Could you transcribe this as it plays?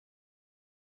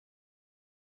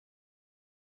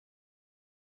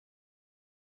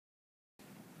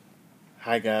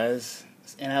Hi guys,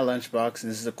 it's Lunchbox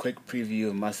and this is a quick preview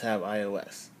of MustHave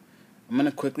iOS. I'm going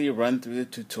to quickly run through the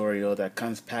tutorial that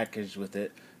comes packaged with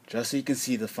it just so you can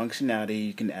see the functionality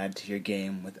you can add to your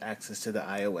game with access to the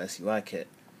iOS UIKit.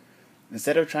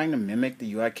 Instead of trying to mimic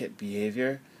the UIKit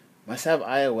behavior, MustHave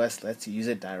iOS lets you use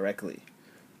it directly.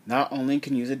 Not only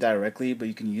can you use it directly, but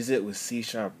you can use it with C#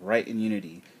 right in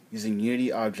Unity using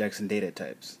Unity objects and data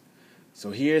types. So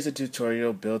here's a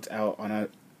tutorial built out on a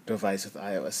device with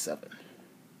iOS 7.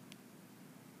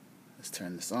 Let's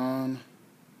turn this on.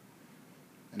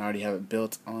 And I already have it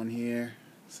built on here,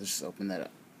 so just open that up.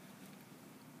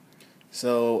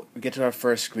 So we get to our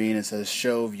first screen. It says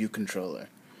show view controller.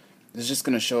 This is just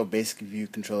going to show a basic view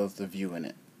controller with the view in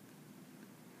it.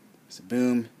 So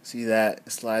boom, see that,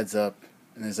 it slides up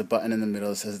and there's a button in the middle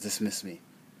that says dismiss me.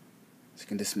 So you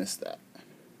can dismiss that.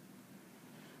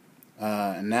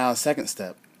 And now the second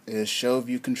step is show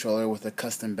view controller with a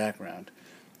custom background.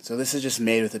 So this is just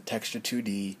made with a texture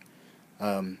 2D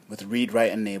with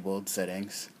read-write enabled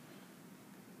settings.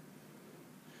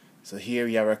 So here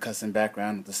we have our custom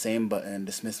background with the same button,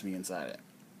 dismiss me, inside it.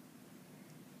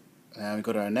 Now we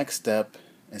go to our next step.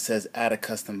 It says add a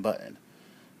custom button.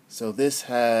 So this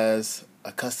has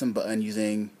a custom button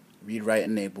using read-write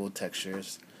enabled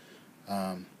textures.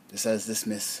 It says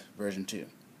dismiss version 2.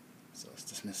 So let's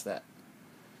dismiss that.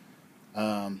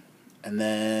 And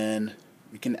then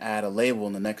we can add a label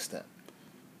in the next step.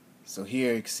 So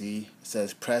here you can see it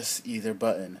says press either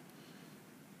button.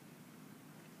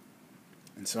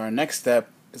 And so our next step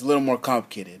is a little more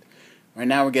complicated. Right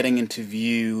now we're getting into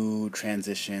view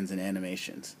transitions and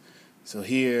animations. So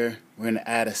here we're going to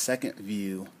add a second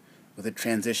view with a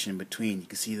transition between. You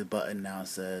can see the button now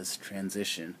says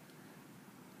transition.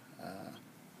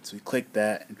 So we click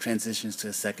that and transitions to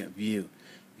a second view.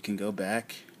 We can go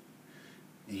back,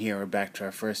 and here we're back to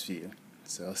our first view.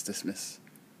 So let's dismiss.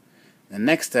 The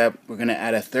next step, we're going to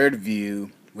add a third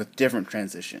view with different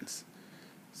transitions.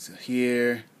 So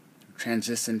here,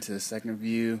 transition to the second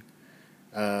view,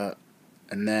 and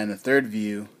then the third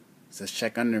view says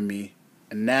check under me.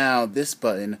 And now this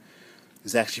button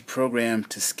is actually programmed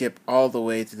to skip all the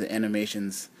way through the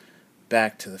animations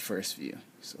back to the first view.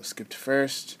 So skip to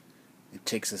first, it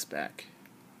takes us back.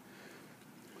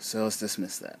 So let's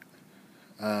dismiss that.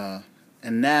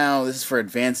 And now this is for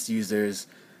advanced users.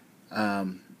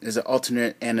 There's an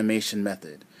alternate animation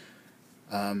method.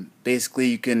 Basically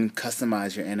you can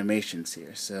customize your animations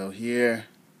here. So here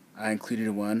I included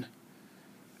one,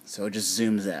 so it just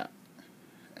zooms out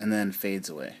and then fades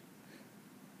away.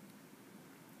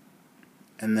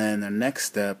 And then the next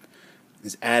step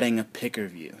is adding a picker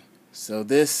view. So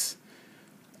this,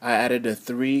 I added a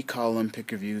 3-column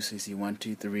picker view, so you see 1,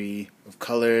 2, 3 of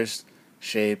colors,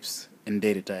 shapes, and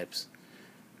data types.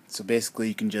 So basically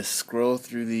you can just scroll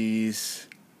through these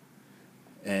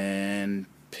and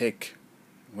pick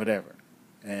whatever,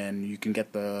 and you can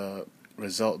get the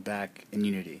result back in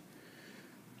Unity.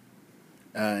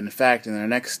 In fact, in our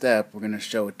next step we're going to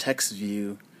show a text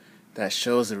view that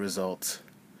shows the results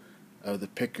of the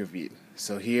picker view.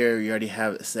 So here you already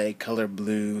have it say color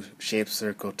blue, shape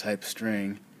circle, type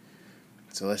string.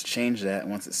 So let's change that, and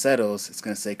once it settles it's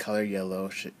going to say color yellow,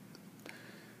 shape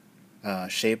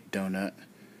donut,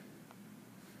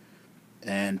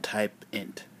 and type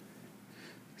int.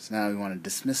 So now we want to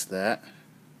dismiss that.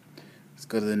 Let's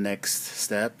go to the next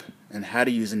step, and how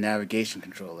to use a navigation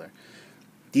controller.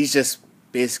 These just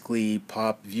basically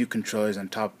pop view controllers on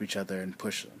top of each other and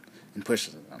push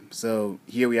them. So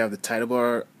here we have the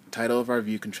title of our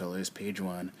view controllers, page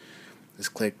 1.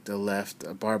 Just click the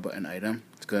left bar button item.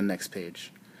 Let's go to the next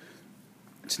page.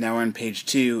 So now we're on page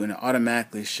 2, and it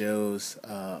automatically shows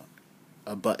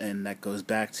a button that goes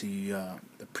back to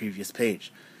the previous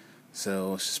page.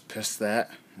 So let's just press that.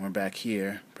 We're back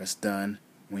here. Press done.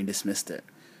 We dismissed it.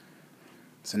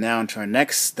 So now into our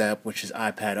next step, which is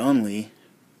iPad only,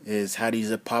 is how to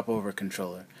use a popover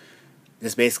controller.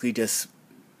 This basically just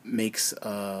makes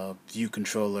a view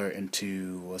controller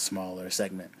into a smaller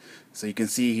segment. So you can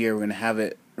see here we're going to have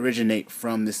it originate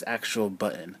from this actual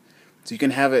button. So you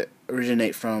can have it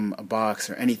originate from a box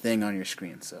or anything on your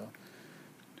screen. So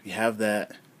we have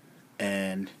that,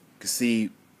 and you can see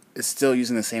it's still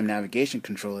using the same navigation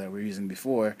controller that we were using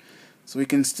before, so we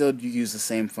can still use the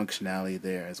same functionality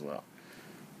there as well.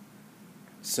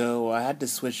 So I had to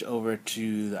switch over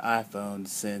to the iPhone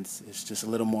since it's just a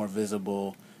little more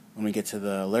visible when we get to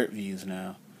the alert views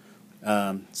now.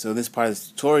 So this part of the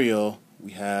tutorial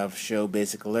we have show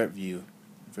basic alert view.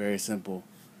 Very simple.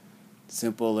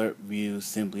 Simple alert view,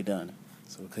 simply done.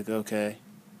 So we'll click OK.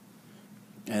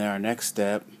 And our next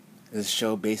step is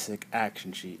show basic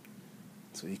action sheet.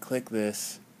 So you click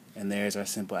this, and there's our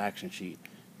simple action sheet.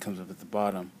 Comes up at the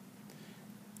bottom.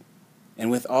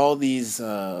 And with all these,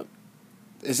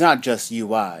 it's not just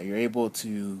UI. You're able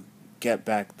to get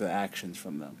back the actions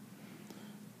from them.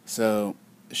 So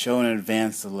show an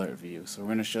advanced alert view. So we're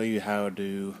going to show you how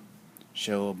to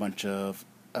show a bunch of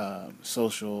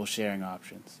social sharing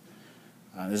options.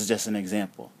 This is just an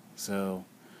example. So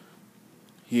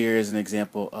here's an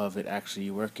example of it actually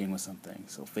working with something.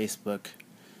 So Facebook,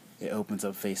 it opens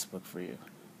up Facebook for you.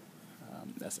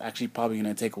 That's actually probably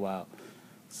going to take a while.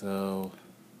 So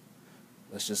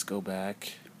let's just go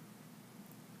back.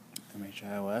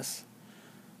 iOS.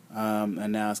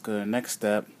 And now let's go to the next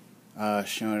step,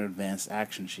 show an advanced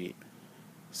action sheet.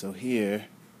 So here's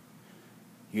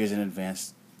an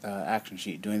advanced action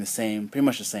sheet doing pretty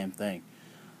much the same thing.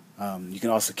 You can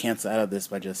also cancel out of this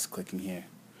by just clicking here.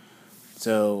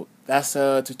 So that's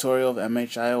a tutorial of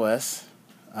MHiOS.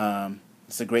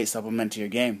 It's a great supplement to your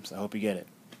game, so I hope you get it.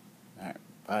 Alright,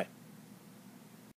 bye.